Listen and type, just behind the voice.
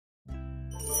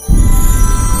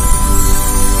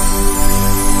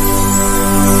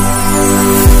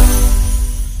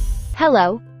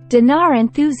Hello, dinar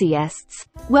enthusiasts.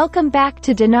 Welcome back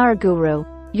to Dinar Guru,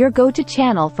 your go-to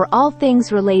channel for all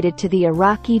things related to the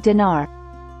Iraqi dinar.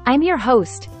 I'm your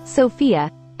host, Sophia,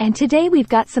 and today we've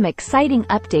got some exciting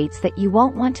updates that you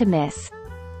won't want to miss.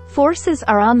 Forces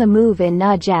are on the move in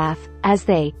Najaf, as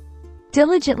they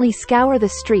diligently scour the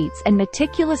streets and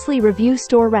meticulously review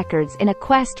store records in a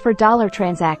quest for dollar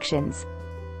transactions.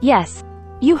 Yes,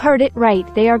 you heard it right,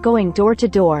 they are going door to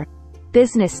door,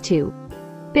 business to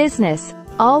business,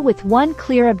 all with one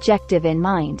clear objective in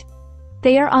mind.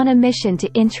 They are on a mission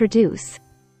to introduce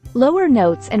lower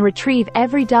notes and retrieve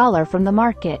every dollar from the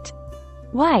market.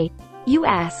 Why, you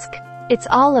ask? It's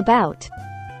all about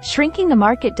shrinking the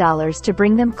market dollars to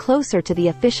bring them closer to the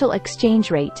official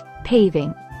exchange rate,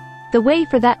 paving the way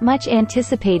for that much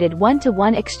anticipated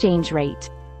one-to-one exchange rate.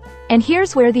 And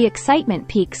here's where the excitement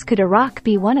peaks. Could Iraq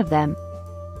be one of them?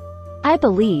 I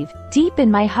believe, deep in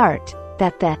my heart,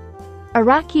 that the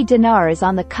Iraqi dinar is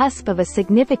on the cusp of a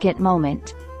significant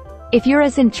moment. If you're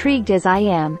as intrigued as I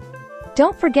am,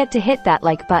 don't forget to hit that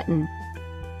like button.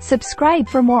 Subscribe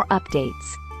for more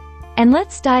updates. And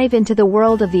let's dive into the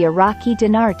world of the Iraqi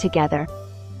dinar together.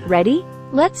 Ready?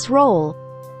 Let's roll.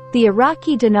 The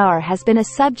Iraqi dinar has been a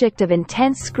subject of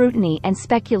intense scrutiny and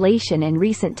speculation in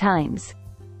recent times,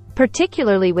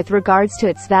 particularly with regards to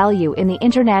its value in the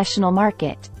international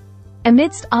market.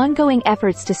 Amidst ongoing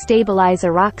efforts to stabilize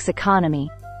Iraq's economy,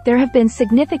 there have been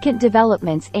significant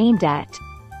developments aimed at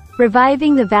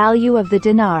reviving the value of the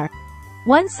dinar.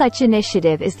 One such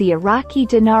initiative is the Iraqi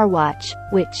Dinar Watch,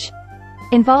 which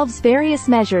involves various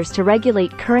measures to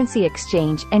regulate currency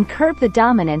exchange and curb the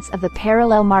dominance of the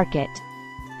parallel market.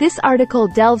 This article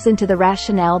delves into the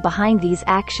rationale behind these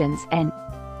actions and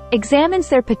examines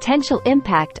their potential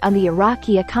impact on the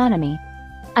Iraqi economy.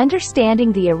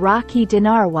 Understanding the Iraqi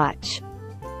Dinar Watch.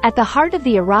 At the heart of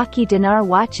the Iraqi Dinar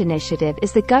Watch initiative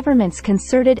is the government's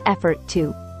concerted effort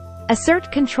to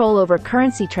assert control over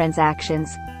currency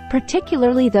transactions,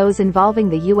 particularly those involving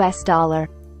the US dollar.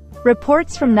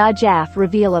 Reports from Najaf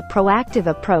reveal a proactive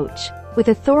approach, with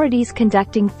authorities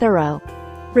conducting thorough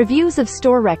reviews of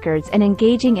store records and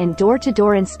engaging in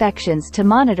door-to-door inspections to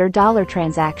monitor dollar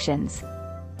transactions.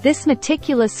 This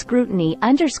meticulous scrutiny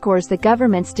underscores the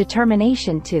government's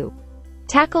determination to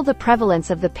tackle the prevalence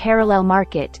of the parallel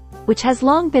market, which has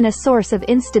long been a source of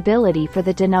instability for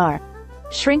the dinar.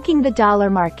 Shrinking the dollar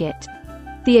market.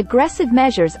 The aggressive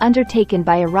measures undertaken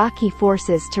by Iraqi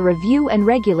forces to review and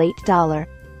regulate dollar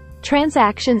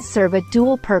transactions serve a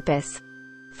dual purpose.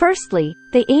 Firstly,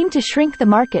 they aim to shrink the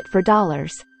market for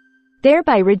dollars,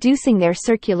 thereby reducing their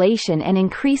circulation and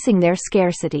increasing their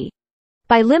scarcity.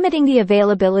 By limiting the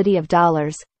availability of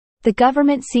dollars, the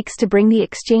government seeks to bring the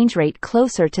exchange rate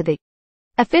closer to the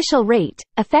official rate,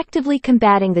 effectively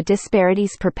combating the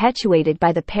disparities perpetuated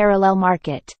by the parallel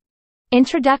market.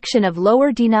 Introduction of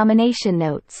lower denomination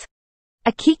notes.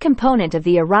 A key component of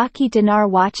the Iraqi Dinar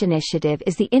Watch initiative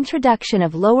is the introduction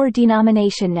of lower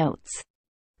denomination notes.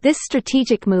 This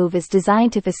strategic move is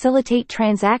designed to facilitate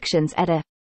transactions at a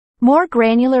more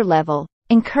granular level,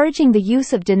 encouraging the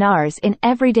use of dinars in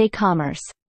everyday commerce.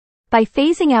 By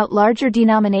phasing out larger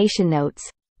denomination notes,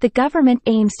 the government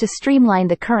aims to streamline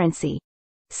the currency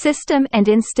system and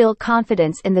instill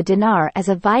confidence in the dinar as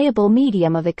a viable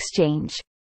medium of exchange.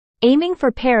 Aiming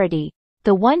for parity,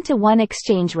 the one-to-one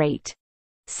exchange rate.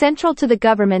 Central to the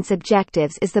government's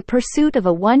objectives is the pursuit of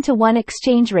a one-to-one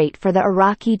exchange rate for the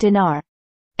Iraqi dinar.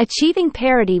 Achieving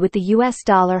parity with the US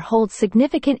dollar holds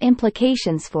significant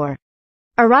implications for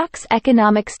Iraq's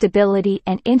economic stability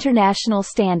and international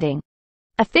standing.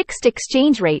 A fixed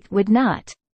exchange rate would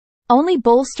not only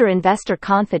bolster investor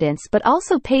confidence but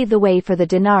also pave the way for the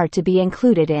dinar to be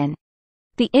included in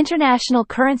the international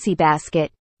currency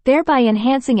basket, thereby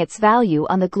enhancing its value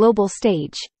on the global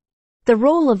stage. The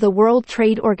role of the World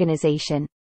Trade Organization.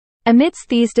 Amidst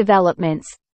these developments,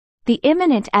 the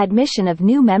imminent admission of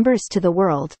new members to the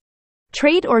World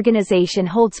Trade Organization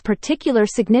holds particular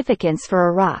significance for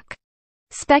Iraq.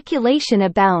 Speculation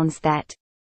abounds that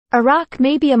Iraq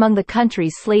may be among the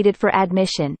countries slated for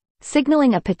admission,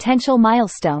 signaling a potential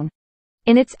milestone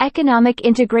in its economic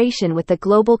integration with the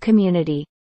global community.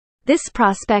 This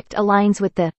prospect aligns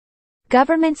with the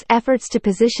government's efforts to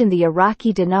position the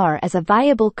Iraqi dinar as a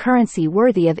viable currency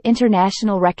worthy of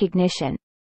international recognition.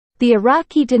 The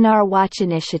Iraqi Dinar Watch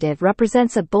initiative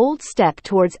represents a bold step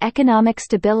towards economic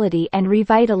stability and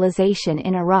revitalization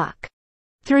in Iraq.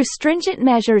 Through stringent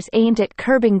measures aimed at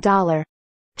curbing dollar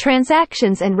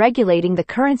transactions and regulating the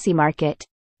currency market,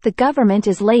 the government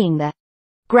is laying the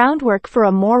groundwork for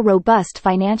a more robust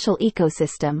financial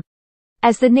ecosystem.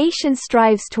 As the nation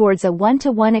strives towards a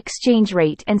one-to-one exchange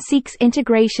rate and seeks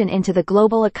integration into the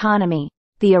global economy,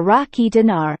 the Iraqi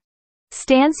dinar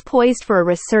stands poised for a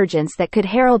resurgence that could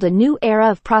herald a new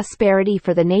era of prosperity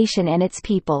for the nation and its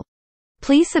people.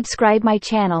 Please subscribe my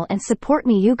channel and support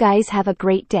me. You guys have a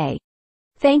great day.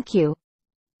 Thank you.